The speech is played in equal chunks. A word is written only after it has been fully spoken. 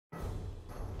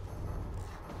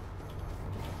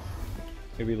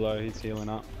He'll be low, he's healing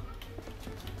up.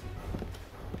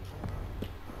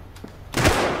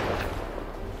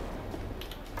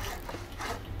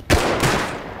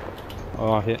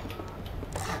 Oh, hit.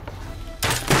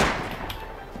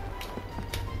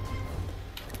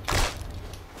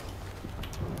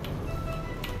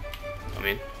 I'm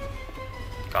in.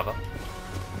 Cover.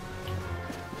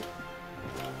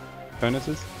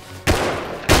 Furnaces?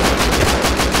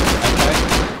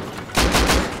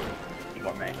 You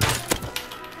got me.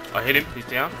 I hit him, he's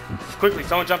down. Quickly,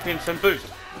 someone jump in, send boost.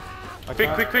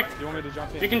 Quick. You want me to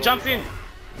jump in? You can jump in.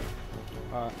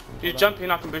 Alright. You jump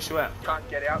in, I can boost you out. Can't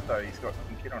get out though, he's got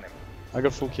some kit on him. I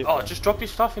got full kit. Oh, though. just drop your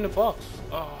stuff in the box.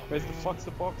 Oh, Where's the fuck's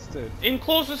the box, dude? in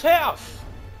Claus's house.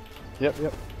 Yep.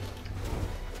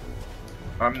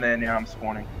 I'm there now, I'm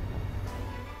spawning.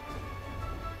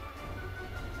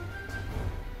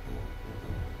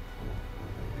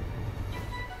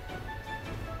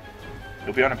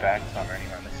 He'll be on a bag somewhere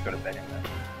anyway, unless he's got a bed in there.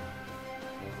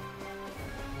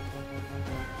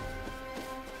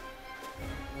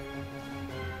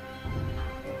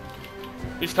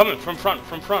 He's coming from front.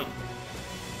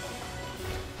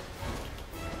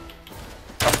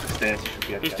 Up the stairs, he should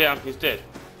be okay. He's down, he's dead.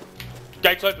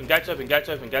 Gates open.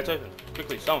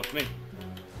 Quickly, someone, come in.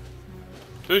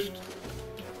 Boost.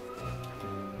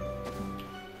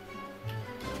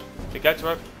 The gates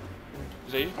are open.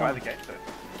 Is that you? Why are the gates open?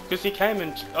 Because he came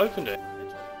and opened it.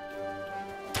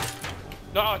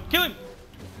 No, kill him!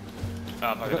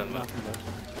 Oh, fuck, it doesn't matter.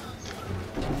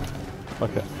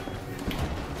 Okay.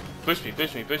 Boost me.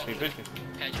 Catch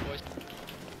boys.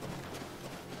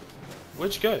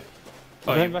 Where'd you go?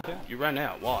 Oh, you ran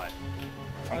out. Why?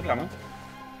 I'm coming.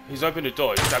 He's opened the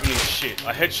door. He's grabbing his shit.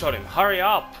 I headshot him. Hurry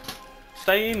up!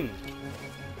 Stay in.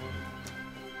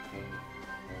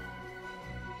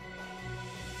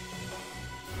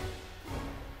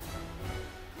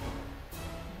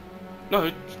 No.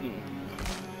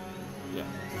 Yeah.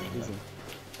 Easy.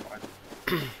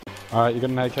 Alright, you got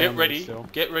an AK. Get ready. Still.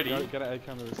 Get ready. Get an AK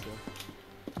on the still.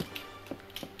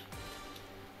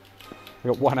 I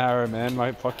got one arrow, man.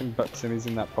 My fucking Buxini's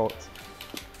in that pot.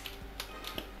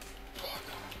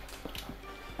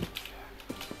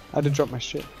 I had to drop my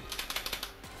shit.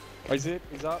 Oh, he's up.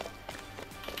 He's up.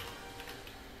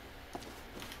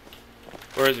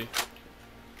 Where is he?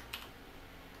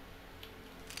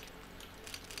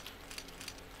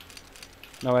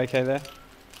 No AK there.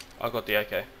 I got the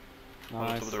AK. On top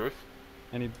Nice. of the roof.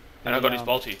 And I got his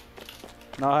bolty.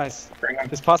 Nice. Bring him.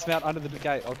 Just pass me out under the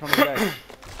gate. I'll come to the gate.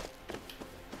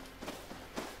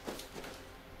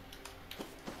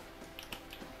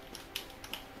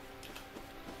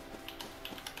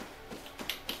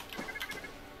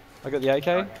 I got the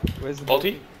AK. Where's the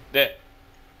Bolty? There.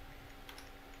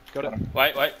 Got it.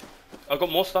 Wait. I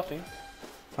got more stuff in.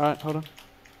 Alright, hold on.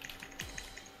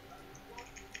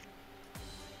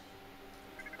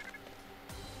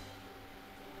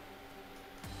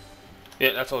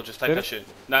 Yeah, that's all. Just take Did that it? shit.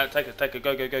 No, take it.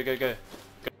 Go.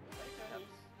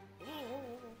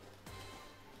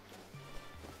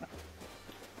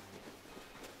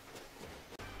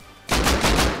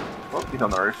 Oh, he's on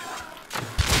the roof.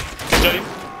 Got him.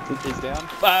 He's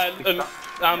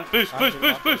down. Boost.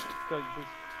 Go, boost.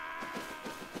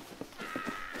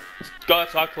 Go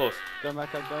outside, Claus. Go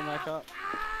back up.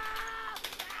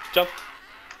 Jump.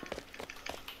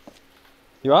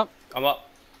 You up? I'm up.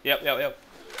 Yep.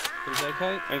 He's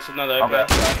okay. Thanks for another I'm okay.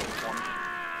 outside.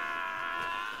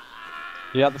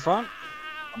 You out the front?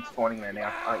 I'm spawning there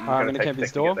now. I'm gonna camp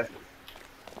his door.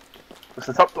 Was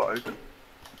the top door open?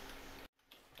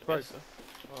 Yes.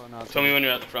 Oh no. Tell me when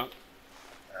you're at the front.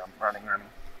 I'm running. Oh, you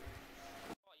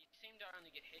seem to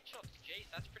only get headshots. Jeez,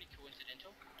 that's pretty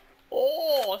coincidental.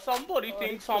 Oh, somebody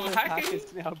thinks I'm hacking.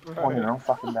 Now, Oh, bro. I'm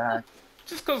fucking bad.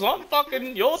 Just because I'm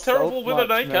fucking. You're terrible with an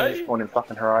much, AK. mate. Spawning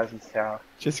fucking Horizons Tower.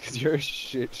 Just because you're a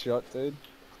shit shot, dude.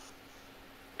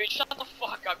 Dude, shut the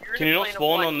fuck up. You're Can in you a not plane of,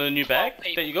 spawn like, on the new 12 bag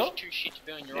people. that you got? It's too shit to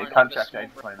be on your You own. can't I'm track just the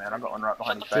small, plane, man. I've got one right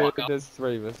behind Shut his the back. fuck Dude, up. there's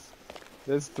three of us.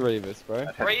 There's three of us, bro.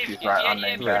 I Brave, take if the right you're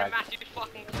unnamed in a bag. massive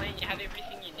fucking plane, you have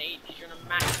everything you need because you're in a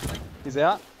massive plane. He's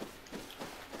out.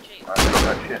 Jeez. I got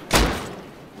that shit.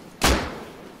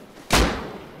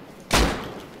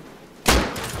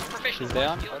 Professional He's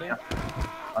down. boys, Got him. You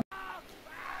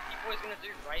boys gonna do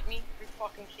raid me? Who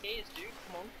fucking cares, dude?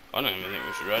 Come on. I don't even think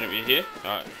we should run it. You here?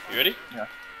 Alright, you ready? Yeah.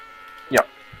 Yep.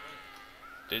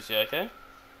 Is he okay?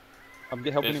 I'm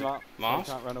helping There's him up. So Mars?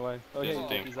 he can't run away. Oh There's yeah, a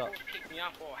thing. he's up. Pick me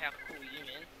up. Oh, how cool are you,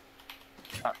 man?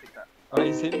 Can't pick that. Oh,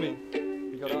 he's hitting me.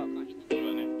 He got up. What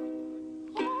about him?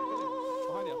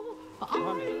 Behind you.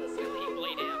 Behind me. Will he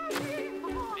bleed out?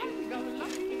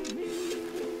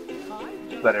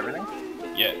 Is that everything?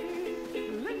 Yeah.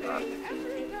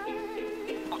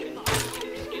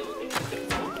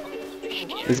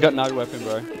 He's got no weapon,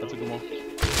 bro. I took him off.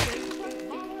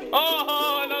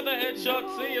 Oh, another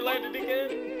headshot. See you later, dickhead.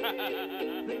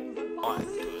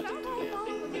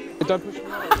 Hey, don't push me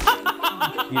off.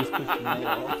 You just pushed me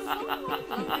off.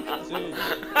 Dude.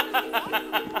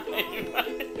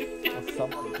 Or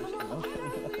someone pushed me off.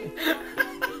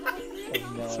 I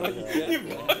have no So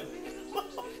idea.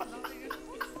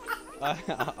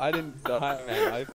 I didn't die, man.